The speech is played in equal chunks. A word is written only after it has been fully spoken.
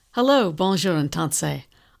Hello, bonjour and tanse.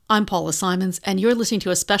 I'm Paula Simons, and you're listening to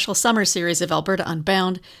a special summer series of Alberta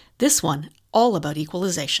Unbound, this one all about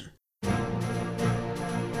equalization.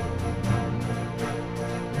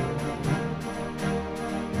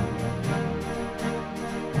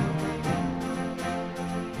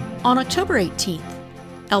 On October 18th,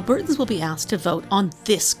 Albertans will be asked to vote on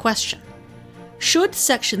this question. Should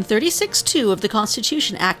Section 36(2) of the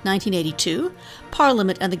Constitution Act 1982,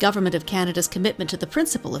 Parliament and the Government of Canada's commitment to the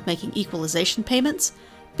principle of making equalization payments,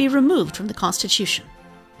 be removed from the Constitution?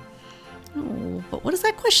 Oh, but what does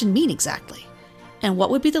that question mean exactly? And what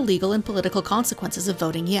would be the legal and political consequences of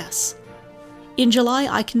voting yes? In July,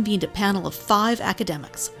 I convened a panel of 5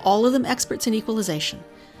 academics, all of them experts in equalization,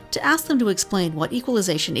 to ask them to explain what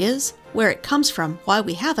equalization is, where it comes from, why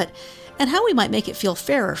we have it, and how we might make it feel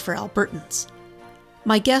fairer for Albertans.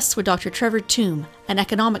 My guests were Dr. Trevor Tombe, an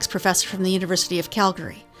economics professor from the University of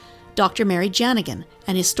Calgary, Dr. Mary Janigan,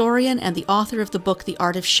 an historian and the author of the book The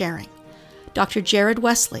Art of Sharing, Dr. Jared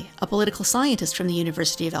Wesley, a political scientist from the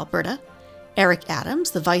University of Alberta, Eric Adams,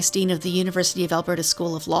 the Vice Dean of the University of Alberta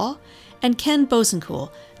School of Law, and Ken Bosanquet,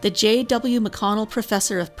 the J.W. McConnell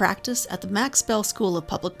Professor of Practice at the Max Bell School of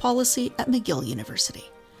Public Policy at McGill University.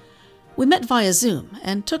 We met via Zoom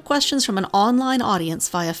and took questions from an online audience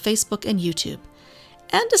via Facebook and YouTube.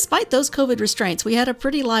 And despite those COVID restraints, we had a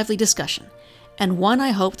pretty lively discussion, and one I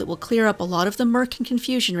hope that will clear up a lot of the murk and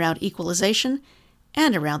confusion around equalization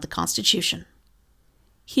and around the Constitution.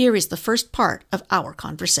 Here is the first part of our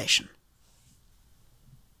conversation.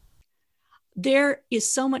 There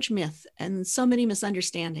is so much myth and so many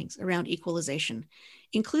misunderstandings around equalization,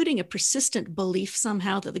 including a persistent belief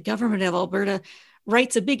somehow that the government of Alberta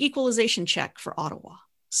writes a big equalization check for Ottawa.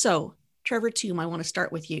 So, Trevor Tombe, I want to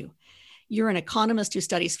start with you. You're an economist who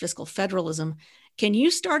studies fiscal federalism. Can you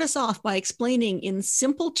start us off by explaining in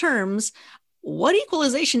simple terms what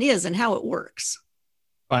equalization is and how it works?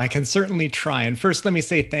 Well, I can certainly try. And first, let me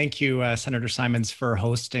say thank you, Senator Simons, for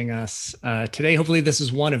hosting us today. Hopefully, this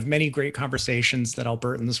is one of many great conversations that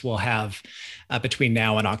Albertans will have between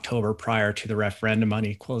now and October prior to the referendum on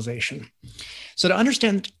equalization. So to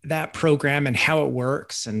understand that program and how it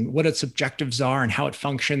works and what its objectives are and how it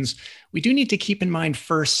functions, we do need to keep in mind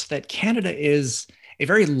first that Canada is a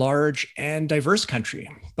very large and diverse country,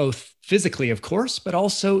 both physically, of course, but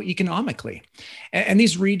also economically. And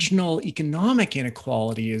these regional economic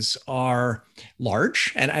inequalities are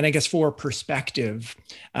large. And I guess for perspective,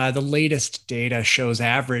 the latest data shows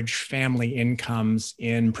average family incomes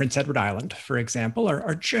in Prince Edward Island, for example,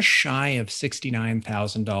 are just shy of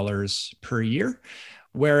 $69,000 per year.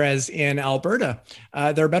 Whereas in Alberta,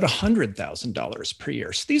 they're about $100,000 per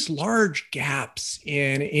year. So these large gaps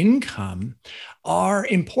in income are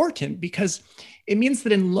important because it means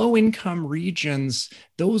that in low-income regions,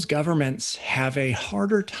 those governments have a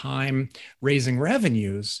harder time raising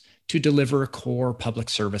revenues to deliver core public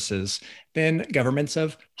services than governments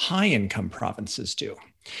of high-income provinces do.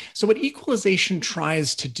 So what equalization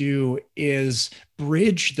tries to do is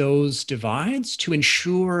bridge those divides to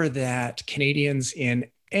ensure that Canadians in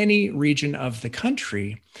any region of the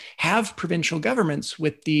country have provincial governments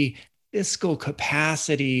with the fiscal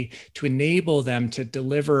capacity to enable them to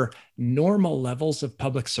deliver normal levels of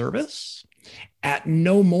public service at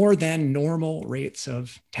no more than normal rates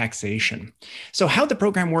of taxation. So how the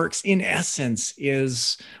program works in essence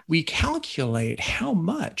is we calculate how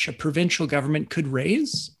much a provincial government could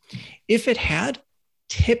raise if it had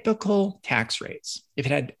typical tax rates, if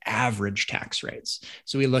it had average tax rates.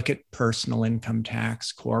 So we look at personal income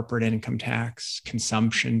tax, corporate income tax,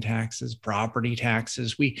 consumption taxes, property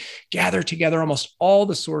taxes. We gather together almost all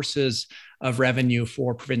the sources of revenue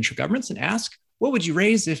for provincial governments and ask, what would you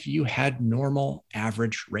raise if you had normal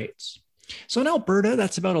average rates? So in Alberta,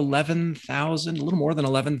 that's about a little more than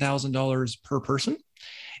 $11,000 per person.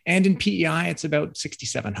 And in PEI, it's about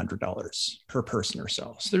 $6,700 per person or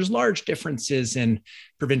so. So there's large differences in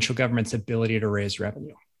provincial government's ability to raise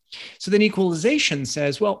revenue. So then equalization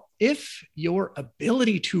says, well, if your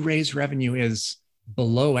ability to raise revenue is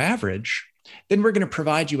below average, then we're going to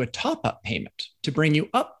provide you a top-up payment to bring you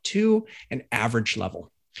up to an average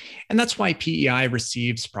level. And that's why PEI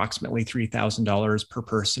receives approximately $3,000 per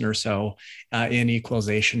person or so in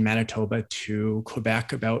equalization. Manitoba to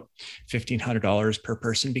Quebec, about $1,500 per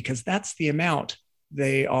person, because that's the amount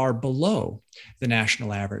they are below the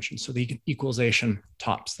national average. And so the equalization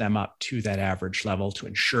tops them up to that average level to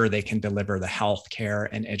ensure they can deliver the health care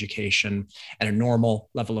and education at a normal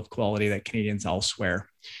level of quality that Canadians elsewhere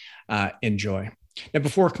enjoy. Now,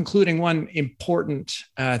 before concluding, one important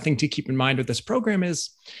thing to keep in mind with this program is,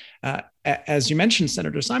 as you mentioned,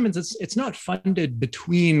 Senator Simons, it's not funded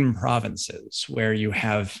between provinces where you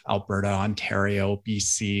have Alberta, Ontario,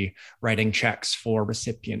 BC writing checks for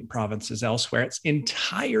recipient provinces elsewhere. It's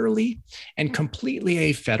entirely and completely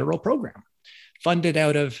a federal program funded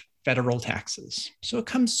out of federal taxes. So it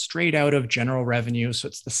comes straight out of general revenue. So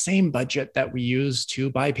it's the same budget that we use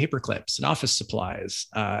to buy paper clips and office supplies,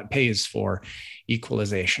 pays for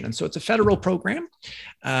equalization. And so it's a federal program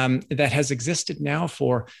that has existed now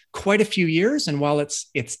for quite a few years. And while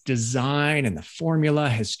its design and the formula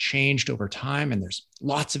has changed over time, and there's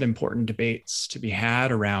lots of important debates to be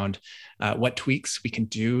had around what tweaks we can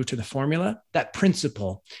do to the formula, that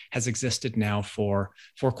principle has existed now for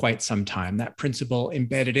quite some time. That principle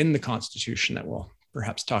embedded in the Constitution that we'll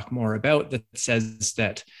perhaps talk more about, that says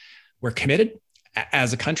that we're committed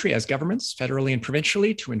as a country, as governments, federally and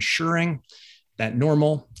provincially, to ensuring that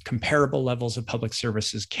normal, comparable levels of public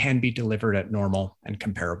services can be delivered at normal and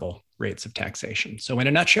comparable rates of taxation. So in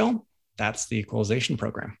a nutshell, that's the equalization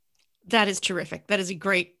program. That is terrific. That is a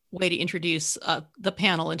great way to introduce the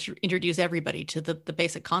panel and to introduce everybody to the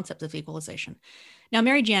basic concept of equalization. Now,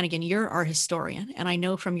 Mary Janigan, you're our historian, and I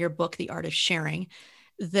know from your book, The Art of Sharing,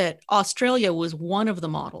 that Australia was one of the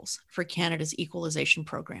models for Canada's equalization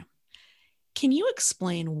program. Can you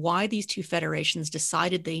explain why these two federations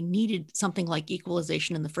decided they needed something like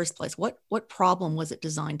equalization in the first place? What problem was it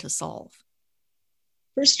designed to solve?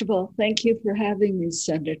 First of all, thank you for having me,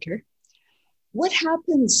 Senator. What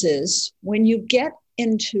happens is when you get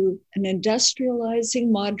into an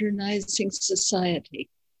industrializing, modernizing society,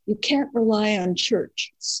 you can't rely on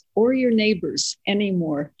churches or your neighbors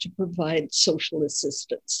anymore to provide social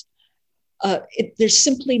assistance. There's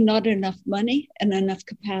simply not enough money and enough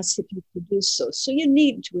capacity to do so. So you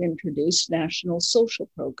need to introduce national social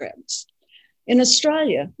programs. In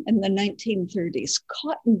Australia in the 1930s,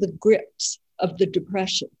 caught in the grips of the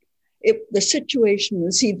Depression, the situation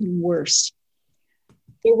was even worse.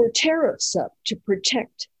 There were tariffs up to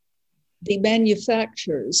protect the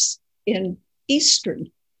manufacturers in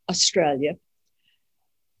Eastern Australia,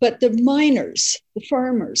 but the miners, the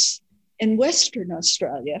farmers in Western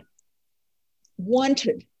Australia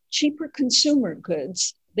wanted cheaper consumer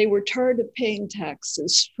goods. They were tired of paying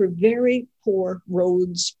taxes for very poor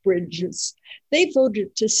roads, bridges. They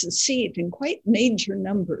voted to secede in quite major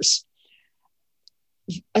numbers.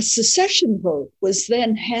 A secession vote was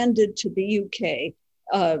then handed to the UK.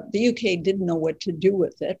 The UK didn't know what to do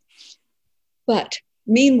with it. But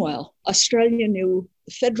meanwhile, Australia knew,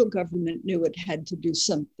 the federal government knew it had to do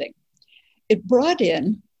something. It brought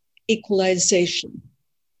in equalization.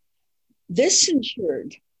 This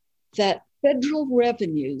ensured that federal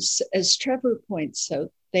revenues, as Trevor points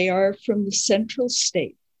out, they are from the central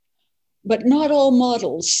state, but not all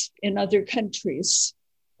models in other countries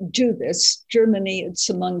do this. Germany, it's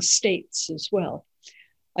among states as well.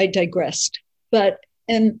 I digressed. But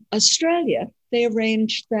in Australia, they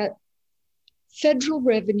arranged that federal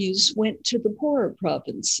revenues went to the poorer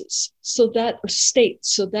provinces,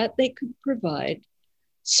 states, so that they could provide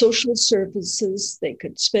social services, they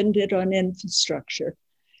could spend it on infrastructure.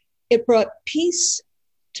 It brought peace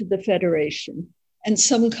to the Federation and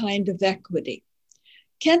some kind of equity.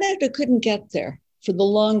 Canada couldn't get there for the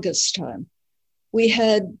longest time. We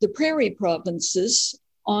had the prairie provinces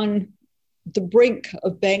on the brink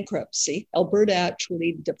of bankruptcy. Alberta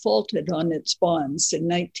actually defaulted on its bonds in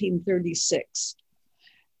 1936.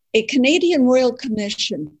 A Canadian Royal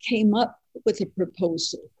Commission came up with a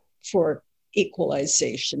proposal for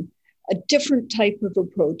equalization, a different type of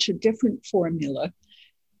approach, a different formula.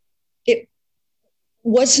 It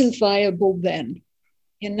wasn't viable then.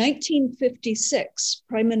 In 1956,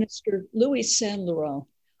 Prime Minister Louis Saint Laurent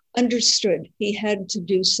understood he had to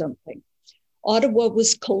do something. Ottawa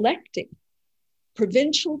was collecting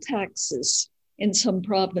provincial taxes in some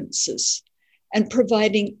provinces and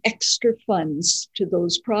providing extra funds to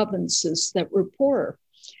those provinces that were poorer.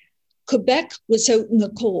 Quebec was out in the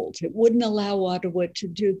cold. It wouldn't allow Ottawa to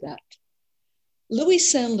do that. Louis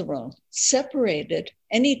Saint Laurent separated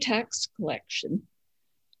any tax collection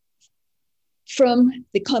from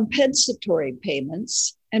the compensatory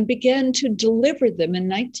payments and began to deliver them in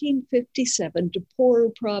 1957 to poorer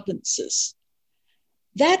provinces.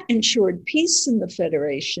 That ensured peace in the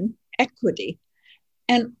Federation, equity,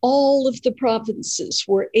 and all of the provinces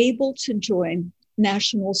were able to join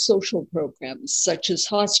national social programs such as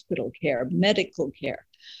hospital care, medical care,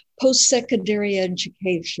 post-secondary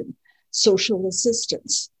education, social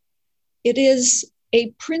assistance. It is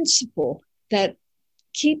a principle that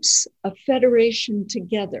keeps a federation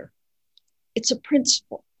together. It's a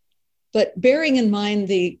principle. But bearing in mind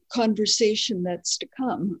the conversation that's to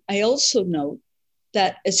come, I also note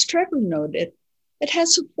that, as Trevor noted, it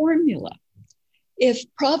has a formula. If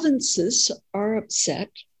provinces are upset,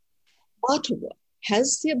 Ottawa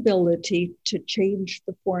has the ability to change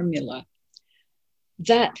the formula.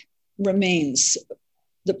 That remains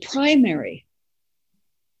the primary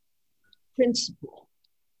principle.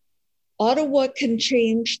 Ottawa can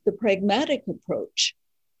change the pragmatic approach,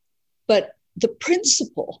 but the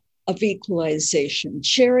principle of equalization,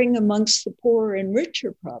 sharing amongst the poorer and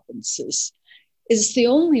richer provinces, is the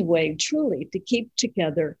only way truly to keep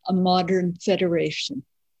together a modern federation.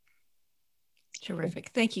 Terrific.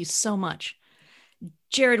 Thank you so much.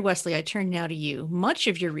 Jared Wesley, I turn now to you. Much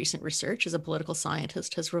of your recent research as a political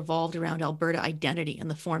scientist has revolved around Alberta identity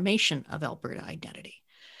and the formation of Alberta identity.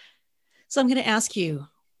 So I'm going to ask you,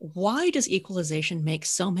 why does equalization make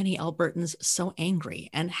so many Albertans so angry,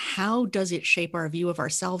 and how does it shape our view of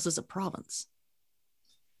ourselves as a province?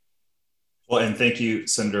 Well, and thank you,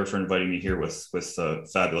 Senator, for inviting me here with a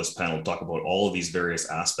fabulous panel to talk about all of these various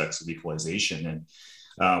aspects of equalization.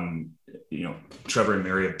 And Trevor and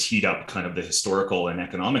Mary have teed up kind of the historical and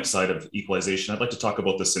economic side of equalization. I'd like to talk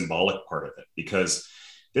about the symbolic part of it, because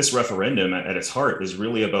this referendum at its heart is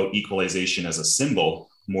really about equalization as a symbol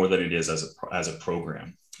more than it is as a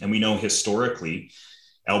program. And we know historically,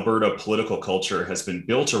 Alberta political culture has been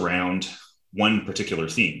built around one particular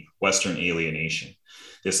theme: Western alienation.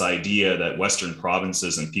 This idea that Western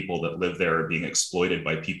provinces and people that live there are being exploited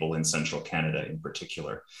by people in central Canada in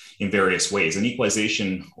particular in various ways. And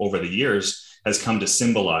equalization over the years has come to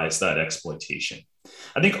symbolize that exploitation.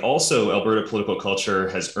 I think also Alberta political culture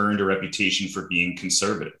has earned a reputation for being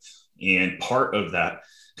conservative. And part of that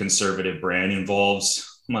conservative brand involves,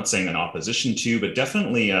 I'm not saying an opposition to, but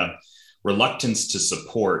definitely a reluctance to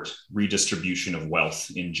support redistribution of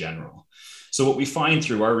wealth in general. So what we find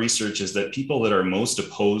through our research is that people that are most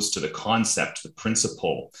opposed to the concept, the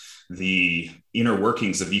principle, the inner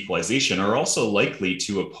workings of equalization are also likely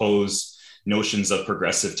to oppose notions of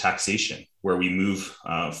progressive taxation, where we move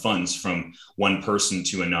funds from one person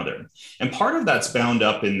to another. And part of that's bound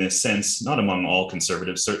up in this sense, not among all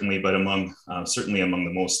conservatives, certainly, but certainly among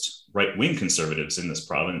the most right-wing conservatives in this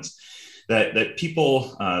province, that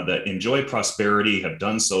people that enjoy prosperity have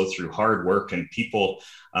done so through hard work, and people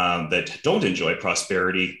that don't enjoy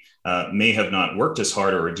prosperity may have not worked as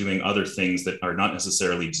hard or are doing other things that are not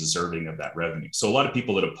necessarily deserving of that revenue. So a lot of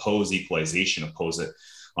people that oppose equalization oppose it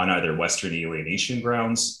on either Western alienation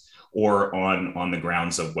grounds or on the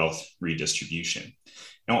grounds of wealth redistribution.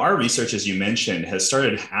 Now, our research, as you mentioned, has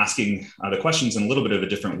started asking the questions in a little bit of a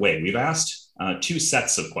different way. We've asked two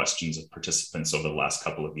sets of questions of participants over the last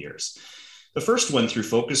couple of years. The first one, through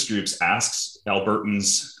focus groups, asks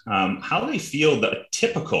Albertans how they feel that a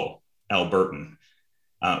typical Albertan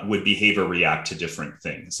would behave or react to different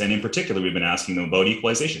things. And in particular, we've been asking them about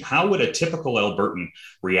equalization. How would a typical Albertan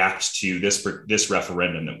react to this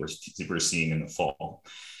referendum that we're seeing in the fall?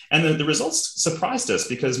 And the results surprised us,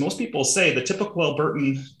 because most people say the typical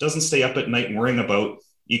Albertan doesn't stay up at night worrying about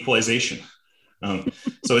equalization.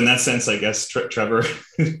 So in that sense, I guess Trevor,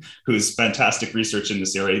 who's fantastic research in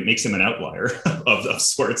this area, makes him an outlier of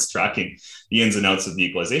sorts, tracking the ins and outs of the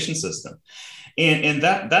equalization system. And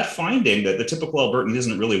that finding that the typical Albertan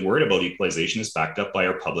isn't really worried about equalization is backed up by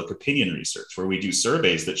our public opinion research, where we do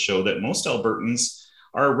surveys that show that most Albertans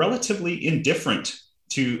are relatively indifferent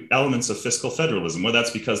to elements of fiscal federalism, whether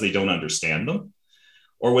that's because they don't understand them,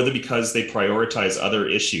 or whether because they prioritize other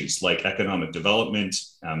issues like economic development,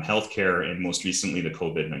 healthcare, and most recently the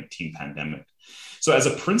COVID-19 pandemic. So as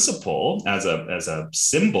a principle, as a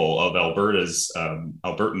symbol of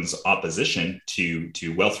Albertans' opposition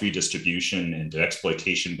to wealth redistribution and to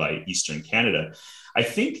exploitation by Eastern Canada, I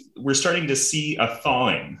think we're starting to see a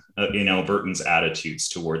thawing in Albertans' attitudes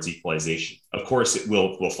towards equalization. Of course,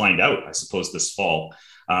 we'll find out, I suppose, this fall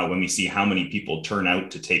when we see how many people turn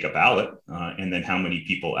out to take a ballot and then how many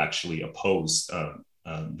people actually oppose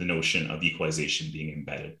the notion of equalization being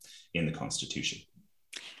embedded in the Constitution.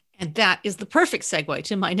 And that is the perfect segue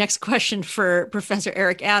to my next question for Professor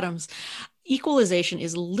Eric Adams. Equalization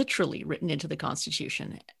is literally written into the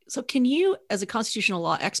Constitution. So can you, as a constitutional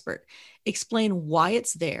law expert, explain why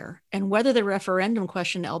it's there and whether the referendum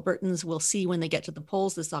question Albertans will see when they get to the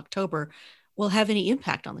polls this October will have any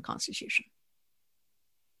impact on the Constitution?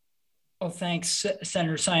 Well, thanks,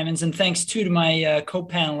 Senator Simons, and thanks too to my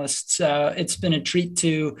co-panelists. It's been a treat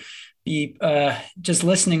to be just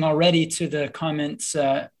listening already to the comments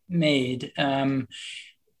made.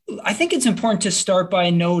 I think it's important to start by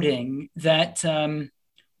noting that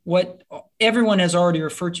what everyone has already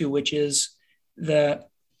referred to, which is the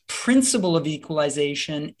principle of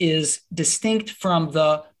equalization is distinct from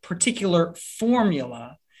the particular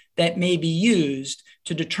formula that may be used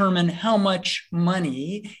to determine how much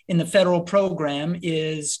money in the federal program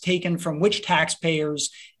is taken from which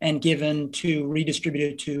taxpayers and given to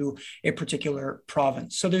redistributed to a particular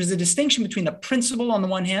province. So there's a distinction between the principle on the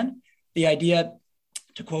one hand, the idea,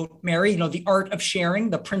 to quote Mary, the art of sharing,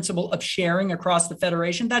 the principle of sharing across the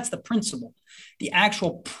federation, that's the principle. The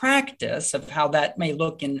actual practice of how that may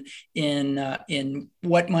look in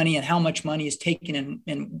what money and how much money is taken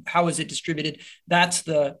and how is it distributed, that's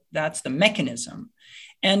the mechanism.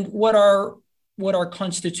 And what our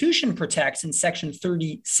Constitution protects in Section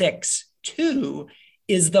 36(2)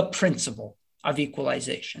 is the principle of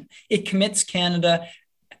equalization. It commits Canada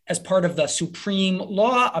as part of the supreme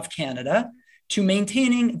law of Canada to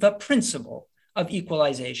maintaining the principle of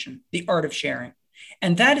equalization, the art of sharing.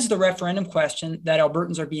 And that is the referendum question that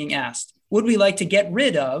Albertans are being asked. Would we like to get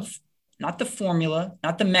rid of, not the formula,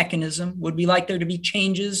 not the mechanism? Would we like there to be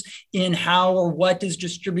changes in how or what is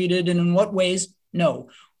distributed and in what ways? No.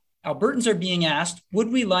 Albertans are being asked, would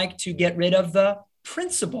we like to get rid of the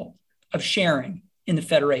principle of sharing in the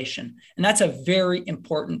Federation? And that's a very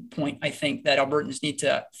important point, I think, that Albertans need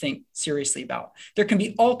to think seriously about. There can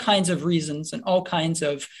be all kinds of reasons and all kinds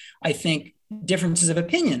of, I think, differences of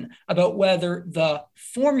opinion about whether the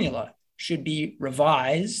formula should be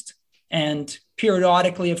revised. And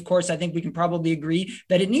periodically, of course, I think we can probably agree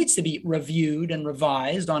that it needs to be reviewed and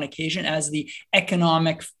revised on occasion as the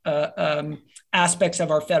economic aspects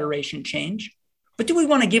of our Federation change. But do we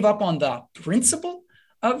want to give up on the principle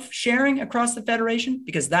of sharing across the Federation?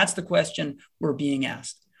 Because that's the question we're being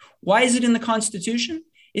asked. Why is it in the Constitution?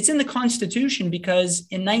 It's in the Constitution because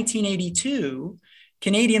in 1982,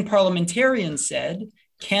 Canadian parliamentarians said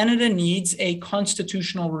Canada needs a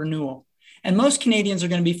constitutional renewal. And most Canadians are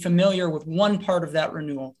going to be familiar with one part of that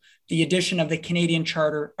renewal, the addition of the Canadian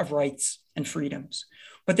Charter of Rights and Freedoms.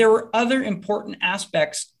 But there were other important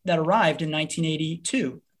aspects that arrived in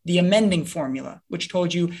 1982. The amending formula, which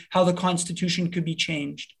told you how the Constitution could be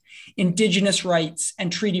changed. Indigenous rights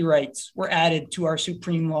and treaty rights were added to our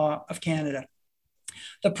supreme law of Canada.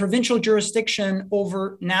 The provincial jurisdiction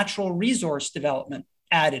over natural resource development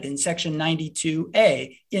added in Section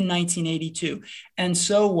 92A in 1982. And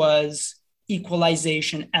so was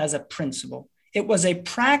equalization as a principle. It was a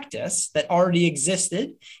practice that already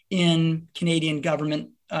existed in Canadian government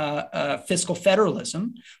fiscal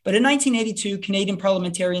federalism. But in 1982, Canadian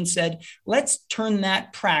parliamentarians said, let's turn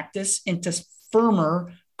that practice into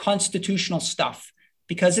firmer constitutional stuff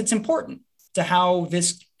because it's important to how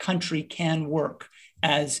this country can work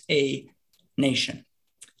as a nation.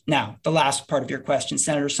 Now, the last part of your question,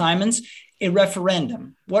 Senator Simons, a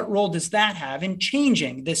referendum. What role does that have in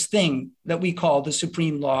changing this thing that we call the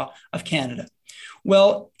supreme law of Canada?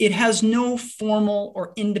 Well, it has no formal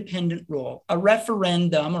or independent role. A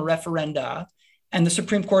referendum, a referenda, and the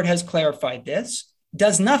Supreme Court has clarified this,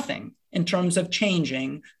 does nothing in terms of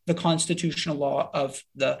changing the constitutional law of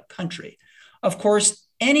the country. Of course,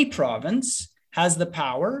 any province has the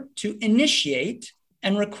power to initiate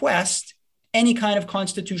and request any kind of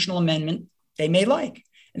constitutional amendment they may like.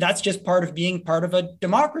 And that's just part of being part of a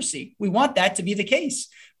democracy. We want that to be the case.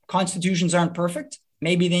 Constitutions aren't perfect.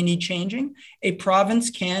 Maybe they need changing. A province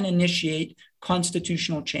can initiate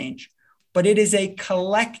constitutional change, but it is a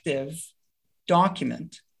collective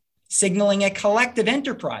document signaling a collective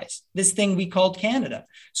enterprise, this thing we called Canada.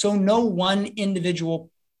 So no one individual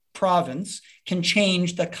province can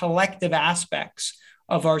change the collective aspects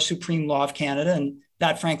of our supreme law of Canada. And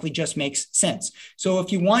that frankly just makes sense. So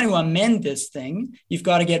if you want to amend this thing, you've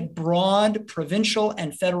got to get broad provincial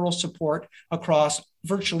and federal support across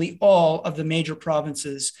virtually all of the major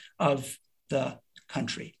provinces of the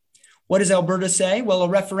country. What does Alberta say? Well, a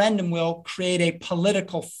referendum will create a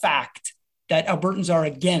political fact that Albertans are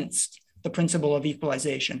against the principle of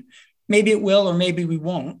equalization. Maybe it will, or maybe we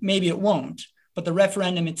won't. Maybe it won't. But the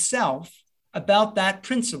referendum itself about that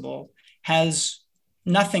principle has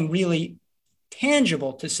nothing really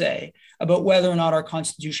tangible to say about whether or not our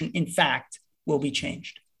Constitution, in fact, will be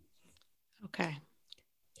changed. Okay.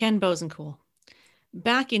 Ken Boessenkool.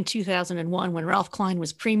 Back in 2001, when Ralph Klein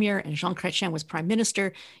was premier and Jean Chrétien was prime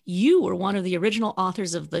minister, you were one of the original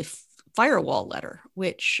authors of the Firewall Letter,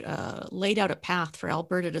 which laid out a path for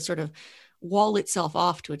Alberta to sort of wall itself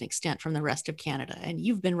off to an extent from the rest of Canada. And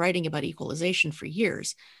you've been writing about equalization for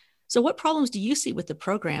years. So what problems do you see with the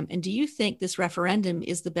program? And do you think this referendum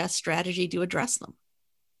is the best strategy to address them?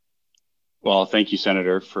 Well, thank you,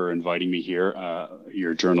 Senator, for inviting me here.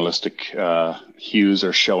 Your journalistic hues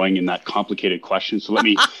are showing in that complicated question. So let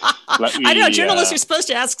me. I know journalists are supposed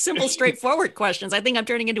to ask simple, straightforward questions. I think I'm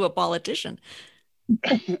turning into a politician.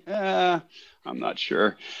 I'm not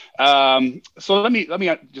sure. So let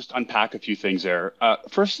me just unpack a few things there.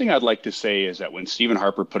 First thing I'd like to say is that when Stephen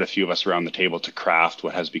Harper put a few of us around the table to craft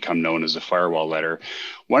what has become known as the firewall letter,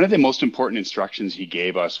 one of the most important instructions he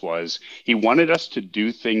gave us was he wanted us to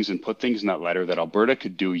do things and put things in that letter that Alberta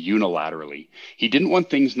could do unilaterally. He didn't want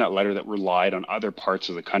things in that letter that relied on other parts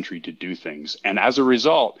of the country to do things. And as a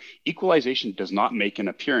result, equalization does not make an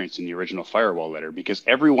appearance in the original firewall letter, because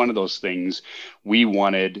every one of those things he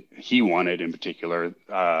wanted in particular,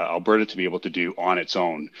 Alberta to be able to do on its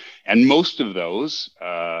own. And most of those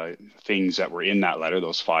things that were in that letter,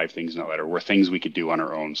 those 5 things in that letter, were things we could do on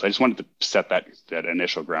our own. So I just wanted to set that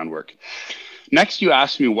initial groundwork. Next, you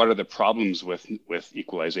asked me what are the problems with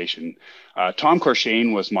equalization. Tom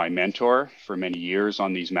Corshane was my mentor for many years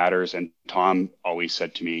on these matters, and Tom always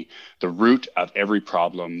said to me, the root of every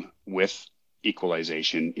problem with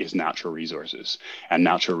equalization is natural resources and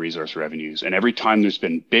natural resource revenues. And every time there's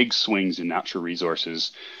been big swings in natural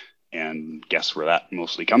resources, and guess where that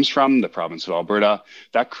mostly comes from? The province of Alberta.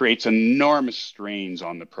 That creates enormous strains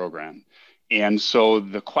on the program. And so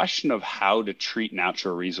the question of how to treat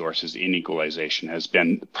natural resources in equalization has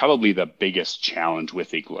been probably the biggest challenge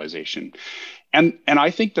with equalization. And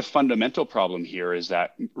I think the fundamental problem here is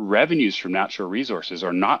that revenues from natural resources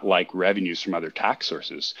are not like revenues from other tax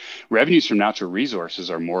sources. Revenues from natural resources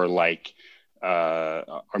are more like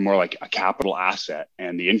a capital asset,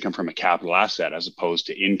 and the income from a capital asset as opposed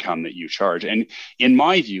to income that you charge. And in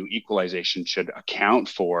my view, equalization should account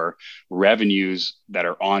for revenues that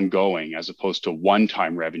are ongoing as opposed to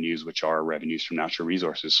one-time revenues, which are revenues from natural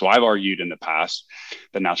resources. So I've argued in the past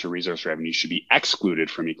that natural resource revenues should be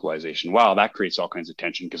excluded from equalization. Wow, that creates all kinds of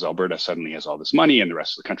tension because Alberta suddenly has all this money and the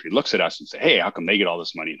rest of the country looks at us and say, hey, how come they get all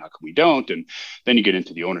this money and how come we don't? And then you get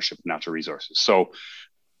into the ownership of natural resources. So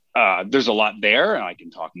there's a lot there, and I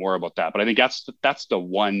can talk more about that. But I think that's the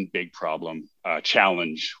one big problem,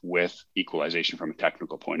 challenge with equalization from a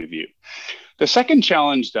technical point of view. The second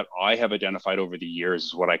challenge that I have identified over the years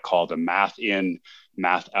is what I call the math in,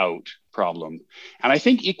 math out problem. And I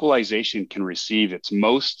think equalization can receive its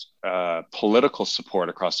most political support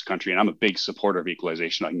across the country. And I'm a big supporter of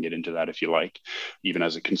equalization. I can get into that if you like, even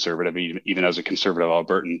as a conservative, even as a conservative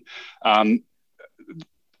Albertan.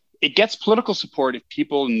 It gets political support if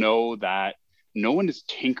people know that no one is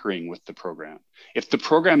tinkering with the program. If the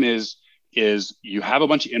program is you have a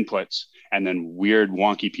bunch of inputs and then weird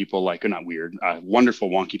wonky people like, or not weird,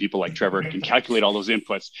 wonderful wonky people like Trevor can calculate all those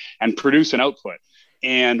inputs and produce an output.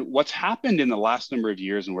 And what's happened in the last number of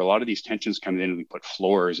years, and where a lot of these tensions come in, and we put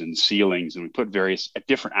floors and ceilings and we put various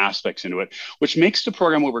different aspects into it, which makes the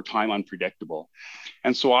program over time unpredictable.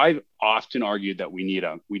 And so I've often argued that we need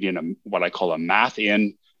a what I call a math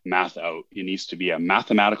in, math out. It needs to be a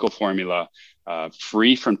mathematical formula,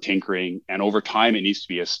 free from tinkering, and over time it needs to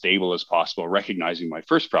be as stable as possible, recognizing my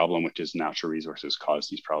first problem, which is natural resources cause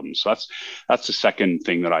these problems. So that's the second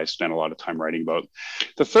thing that I spent a lot of time writing about.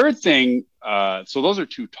 The third thing, so those are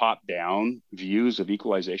 2 top-down views of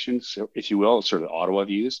equalization, so if you will, sort of Ottawa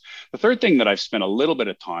views. The third thing that I've spent a little bit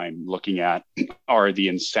of time looking at are the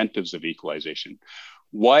incentives of equalization.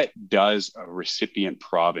 What does a recipient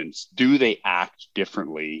province, do they act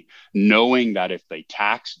differently, knowing that if they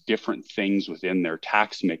tax different things within their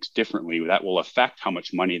tax mix differently, that will affect how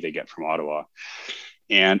much money they get from Ottawa?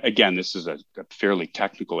 And again, this is a fairly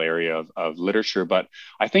technical area of literature, but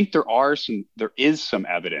I think there is some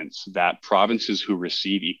evidence that provinces who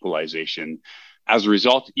receive equalization, as a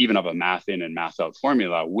result even of a math in and math out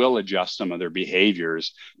formula, will adjust some of their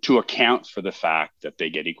behaviors to account for the fact that they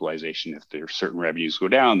get equalization. If their certain revenues go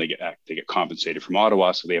down, they get compensated from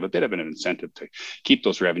Ottawa, so they have a bit of an incentive to keep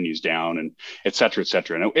those revenues down, and et cetera, et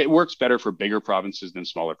cetera. And it works better for bigger provinces than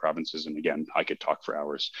smaller provinces. And again, I could talk for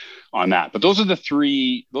hours on that. But those are the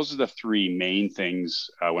three main things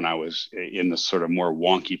when I was in the sort of more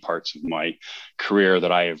wonky parts of my career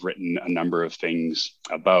that I have written a number of things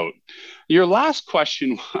about. Your last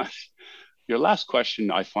question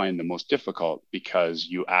I find the most difficult, because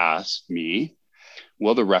you asked me,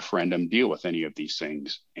 will the referendum deal with any of these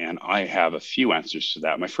things? And I have a few answers to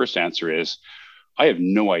that. My first answer is, I have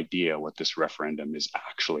no idea what this referendum is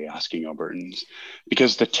actually asking Albertans,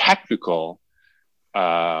 because the technical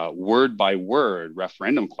word by word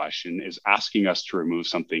referendum question is asking us to remove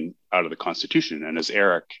something out of the Constitution. And as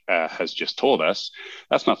Eric has just told us,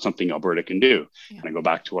 that's not something Alberta can do. Yeah. And I go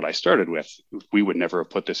back to what I started with. We would never have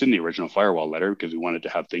put this in the original firewall letter because we wanted to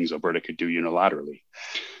have things Alberta could do unilaterally.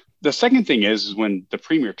 The second thing is when the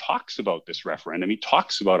Premier talks about this referendum, he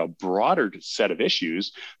talks about a broader set of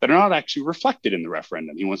issues that are not actually reflected in the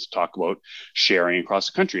referendum. He wants to talk about sharing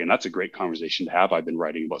across the country, and that's a great conversation to have. I've been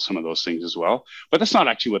writing about some of those things as well, but that's not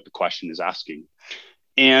actually what the question is asking.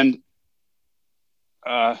 And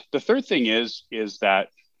the third thing is that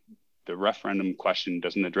the referendum question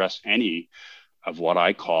doesn't address any of what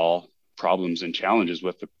I call problems and challenges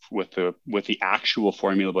with the actual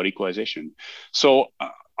formula about equalization. So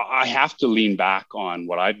I have to lean back on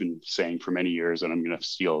what I've been saying for many years, and I'm going to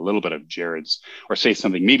steal a little bit of Jared's, or say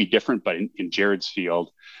something maybe different, but in Jared's field,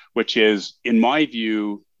 which is, in my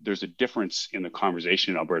view, there's a difference in the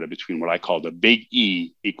conversation in Alberta between what I call the big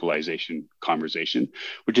E equalization conversation,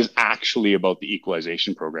 which is actually about the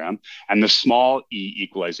equalization program, and the small E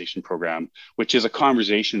equalization program, which is a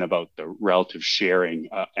conversation about the relative sharing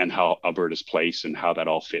and how Alberta's place and how that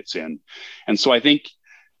all fits in. And so I think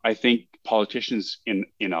politicians in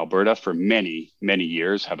Alberta for many, many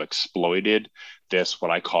years have exploited this,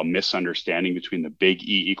 what I call misunderstanding between the big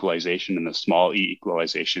E equalization and the small E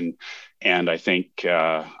equalization. And I think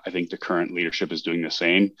the current leadership is doing the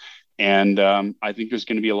same. And I think there's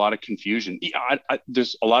going to be a lot of confusion.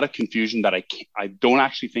 There's a lot of confusion that I don't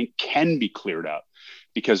actually think can be cleared up,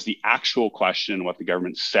 because the actual question, what the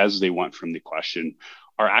government says they want from the question,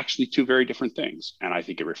 are actually two very different things. And I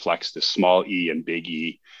think it reflects the small E and big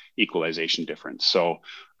E equalization difference. So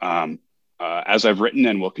as I've written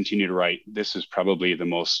and will continue to write, this is probably the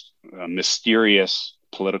most mysterious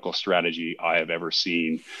political strategy I have ever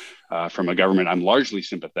seen from a government I'm largely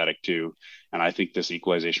sympathetic to. And I think this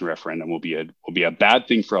equalization referendum will be a bad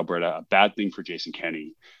thing for Alberta, a bad thing for Jason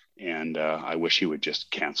Kenney. And I wish he would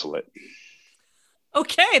just cancel it.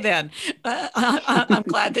 Okay, then I'm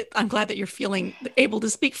glad that you're feeling able to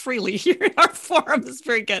speak freely here in our forum. This is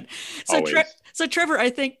very good. So, Trevor, I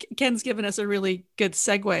think Ken's given us a really good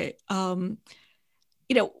segue.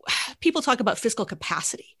 People talk about fiscal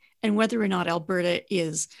capacity and whether or not Alberta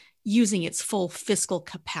is using its full fiscal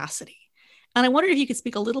capacity. And I wondered if you could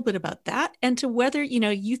speak a little bit about that, and to whether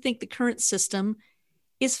you think the current system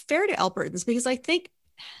is fair to Albertans, because I think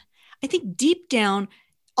deep down,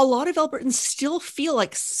 a lot of Albertans still feel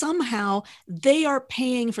like somehow they are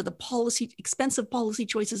paying for the expensive policy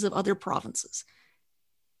choices of other provinces.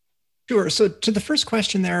 Sure. So to the first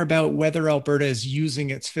question there about whether Alberta is using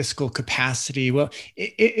its fiscal capacity, well,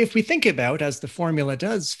 if we think about, as the formula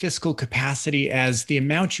does, fiscal capacity as the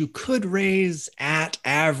amount you could raise at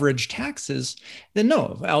average taxes, then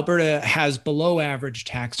no, Alberta has below average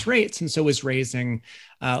tax rates and so is raising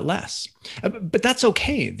less. But that's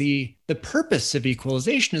okay. The purpose of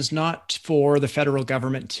equalization is not for the federal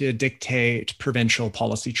government to dictate provincial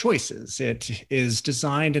policy choices. It is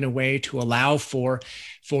designed in a way to allow for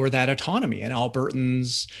that autonomy. And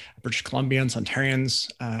Albertans, British Columbians,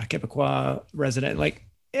 Ontarians, Quebecois resident,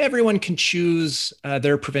 everyone can choose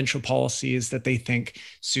their provincial policies that they think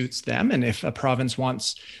suits them. And if a province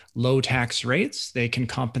wants low tax rates, they can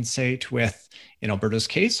compensate with, in Alberta's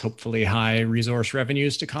case, hopefully high resource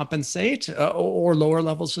revenues to compensate, or lower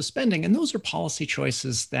levels of spending. And those are policy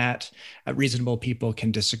choices that reasonable people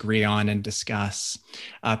can disagree on and discuss.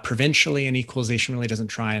 Provincially, and equalization really doesn't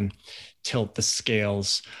try and tilt the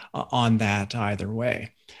scales on that either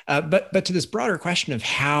way. But to this broader question of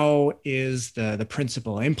how is the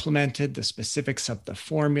principle implemented, the specifics of the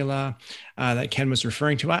formula that Ken was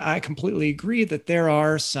referring to, I completely agree that there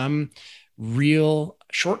are some real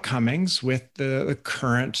shortcomings with the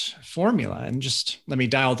current formula. And just let me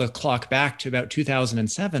dial the clock back to about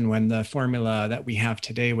 2007, when the formula that we have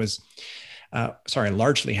today was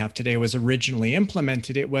largely have today, was originally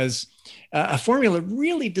implemented. It was a formula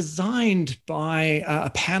really designed by a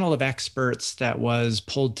panel of experts that was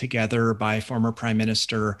pulled together by former Prime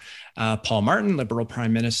Minister Paul Martin, Liberal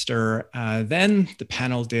Prime Minister. Then the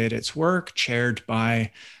panel did its work, chaired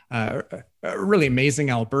by a really amazing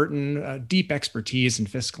Albertan, deep expertise in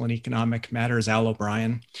fiscal and economic matters, Al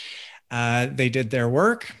O'Brien. They did their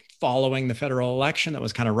work following the federal election. That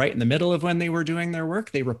was kind of right in the middle of when they were doing their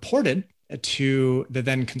work. They reported to the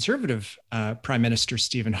then Conservative Prime Minister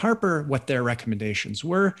Stephen Harper what their recommendations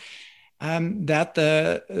were, that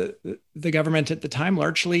the government at the time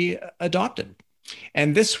largely adopted.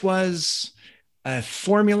 And this was a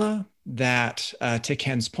formula that, to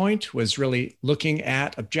Ken's point, was really looking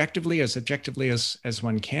at objectively as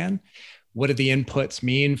one can. What do the inputs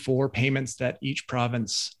mean for payments that each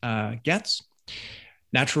province gets?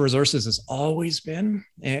 Natural resources has always been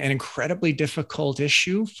an incredibly difficult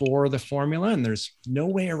issue for the formula, and there's no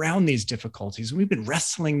way around these difficulties. We've been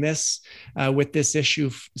wrestling with this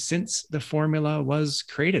issue since the formula was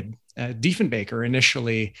created. Diefenbaker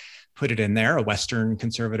initially put it in there, a Western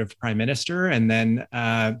conservative prime minister, and then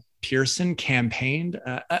Pearson campaigned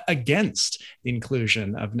against the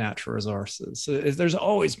inclusion of natural resources. So there's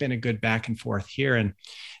always been a good back and forth here, and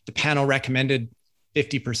the panel recommended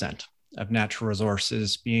 50% of natural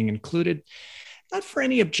resources being included, not for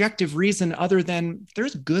any objective reason other than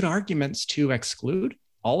there's good arguments to exclude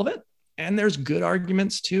all of it, and there's good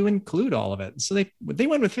arguments to include all of it. So they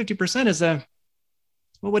went with 50% as a,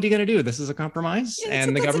 well, what are you going to do? This is a compromise,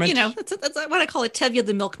 and the government, that's what I call a Tevye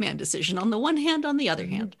the milkman decision. On the one hand, on the other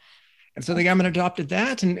hand. And so the government adopted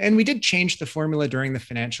that. And we did change the formula during the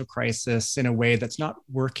financial crisis in a way that's not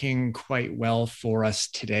working quite well for us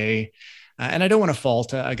today. And I don't want to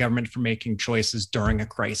fault a government for making choices during a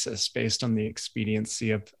crisis based on the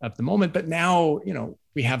expediency of the moment. But now,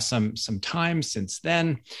 we have some time since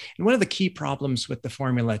then. And one of the key problems with the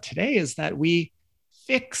formula today is that we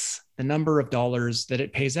fix the number of dollars that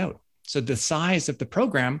it pays out. So the size of the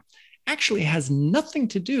program actually has nothing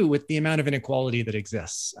to do with the amount of inequality that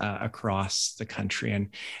exists across the country. And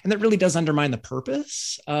that really does undermine the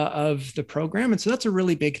purpose of the program. And so that's a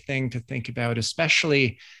really big thing to think about,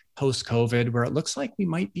 especially post-COVID, where it looks like we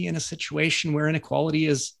might be in a situation where inequality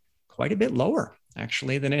is quite a bit lower,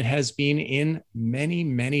 actually, than it has been in many,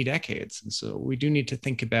 many decades. And so we do need to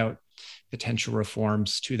think about potential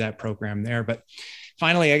reforms to that program there. But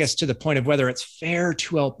finally, I guess to the point of whether it's fair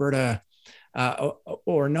to Alberta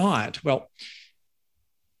or not, well,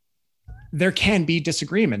 there can be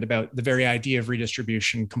disagreement about the very idea of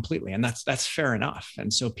redistribution completely, and that's fair enough.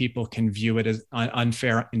 And so people can view it as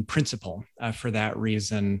unfair in principle for that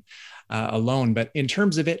reason alone. But in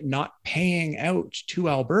terms of it not paying out to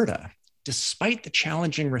Alberta, despite the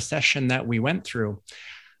challenging recession that we went through,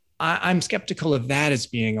 I'm skeptical of that as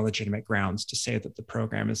being a legitimate grounds to say that the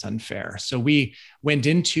program is unfair. So we went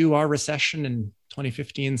into our recession in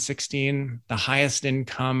 2015-16, the highest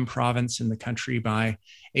income province in the country by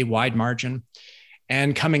a wide margin.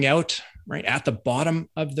 And coming out right at the bottom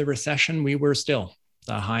of the recession, we were still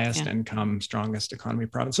the highest income, strongest economy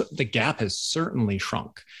province. So the gap has certainly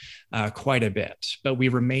shrunk quite a bit, but we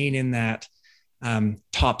remain in that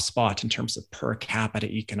top spot in terms of per capita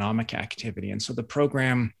economic activity. And so the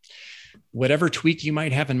program, whatever tweak you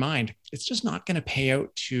might have in mind, it's just not going to pay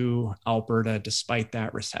out to Alberta despite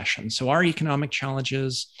that recession. So our economic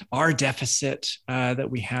challenges, our deficit that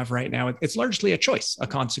we have right now, it's largely a choice, a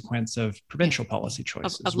consequence of provincial policy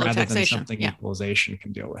choices of low rather taxation. than something equalization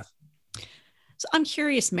can deal with. So I'm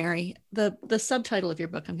curious, Mary, the subtitle of your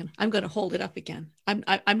book, I'm going to hold it up again.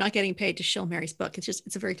 I'm not getting paid to shill Mary's book.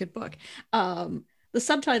 It's a very good book. The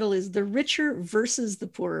subtitle is The Richer versus the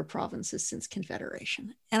Poorer Provinces Since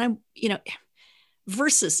Confederation. And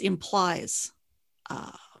versus implies,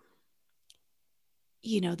 that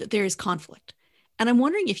there is conflict. And I'm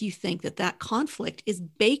wondering if you think that conflict is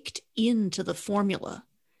baked into the formula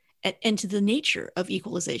and to the nature of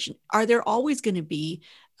equalization. Are there always going to be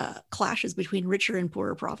clashes between richer and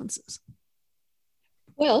poorer provinces?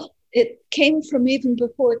 Well, it came from even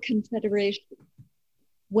before Confederation,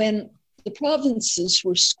 when the provinces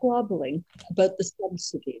were squabbling about the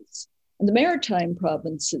subsidies. And the maritime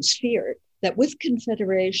provinces feared that with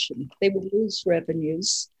Confederation, they would lose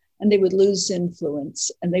revenues and they would lose influence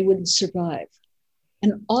and they wouldn't survive.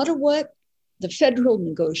 And Ottawa, the federal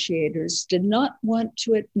negotiators, did not want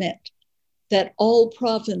to admit that all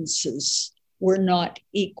provinces were not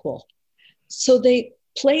equal. So they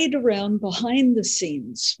played around behind the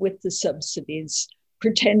scenes with the subsidies,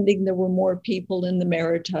 pretending there were more people in the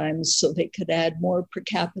Maritimes so they could add more per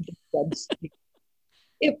capita subsidies.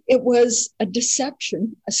 It was a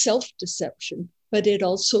deception, a self-deception, but it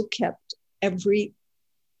also kept every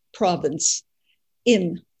province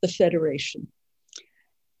in the Federation.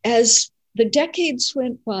 As the decades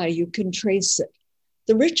went by, you can trace it.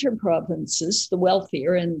 The richer provinces, the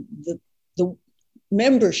wealthier, and the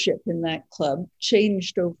membership in that club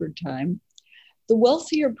changed over time. The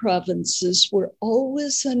wealthier provinces were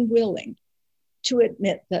always unwilling to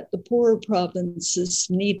admit that the poorer provinces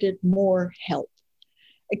needed more help.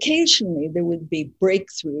 Occasionally, there would be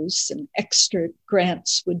breakthroughs and extra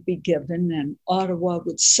grants would be given, and Ottawa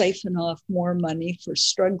would siphon off more money for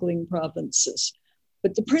struggling provinces.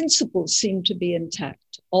 But the principles seem to be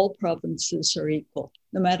intact. All provinces are equal,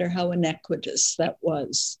 no matter how inequitous that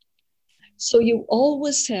was. So you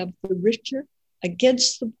always have the richer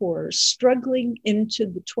against the poor, struggling into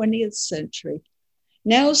the 20th century.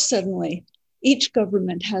 Now suddenly, each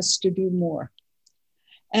government has to do more.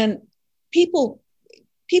 And people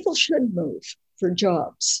should move for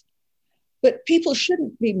jobs, but people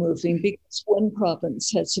shouldn't be moving because one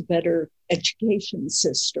province has a better education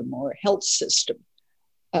system or health system,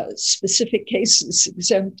 specific cases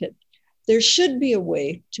exempted. There should be a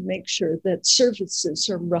way to make sure that services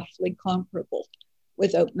are roughly comparable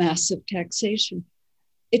without massive taxation.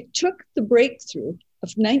 It took the breakthrough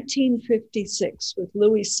of 1956 with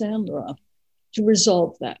Louis Saint Laurent to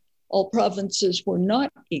resolve that. All provinces were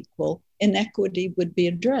not equal, inequity would be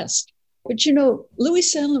addressed. But you know, Louis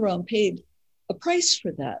Saint Laurent paid a price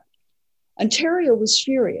for that. Ontario was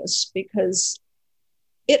furious because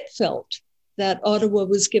it felt that Ottawa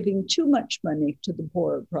was giving too much money to the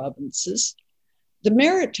poorer provinces. The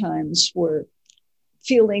Maritimes were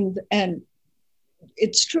feeling, and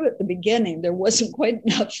it's true at the beginning, there wasn't quite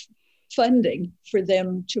enough funding for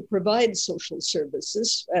them to provide social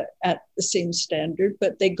services at the same standard,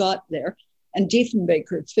 but they got there, and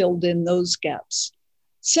Diefenbaker filled in those gaps.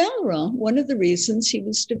 Saint Laurent, one of the reasons he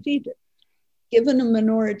was defeated, given a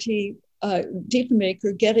minority,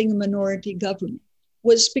 Diefenbaker getting a minority government,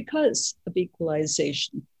 was because of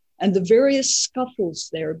equalization and the various scuffles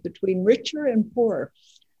there between richer and poorer.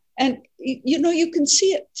 And, you know, you can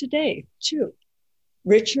see it today too.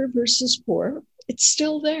 Richer versus poor, it's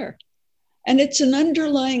still there. And it's an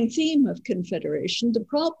underlying theme of Confederation. The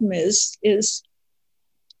problem is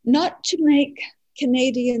not to make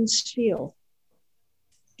Canadians feel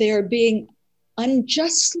they are being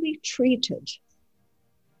unjustly treated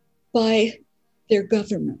by their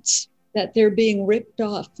governments, that they're being ripped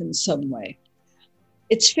off in some way.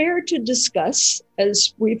 It's fair to discuss,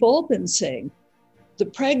 as we've all been saying, the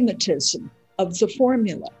pragmatism of the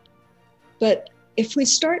formula. But if we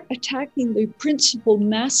start attacking the principle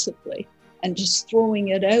massively and just throwing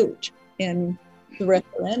it out in the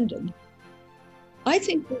referendum, I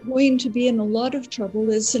think we're going to be in a lot of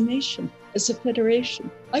trouble as a nation, as a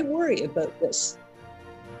federation. I worry about this.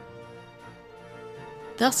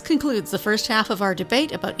 Thus concludes the first half of our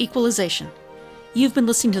debate about equalization. You've been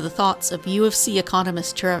listening to the thoughts of U of C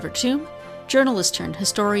economist Trevor Tombe, journalist turned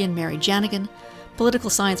historian Mary Janigan,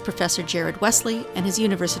 political science professor Jared Wesley, and his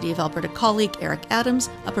University of Alberta colleague Eric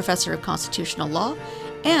Adams, a professor of constitutional law,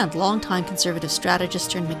 and longtime conservative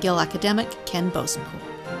strategist turned McGill academic Ken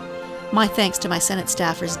Bosanquet. My thanks to my Senate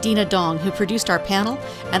staffers Dina Dong, who produced our panel,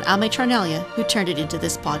 and Ame Charnalia, who turned it into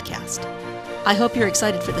this podcast. I hope you're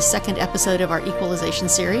excited for the second episode of our equalization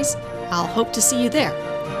series. I'll hope to see you there.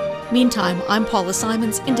 Meantime, I'm Paula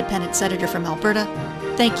Simons, independent senator from Alberta.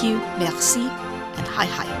 Thank you, merci, and hi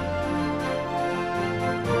hi.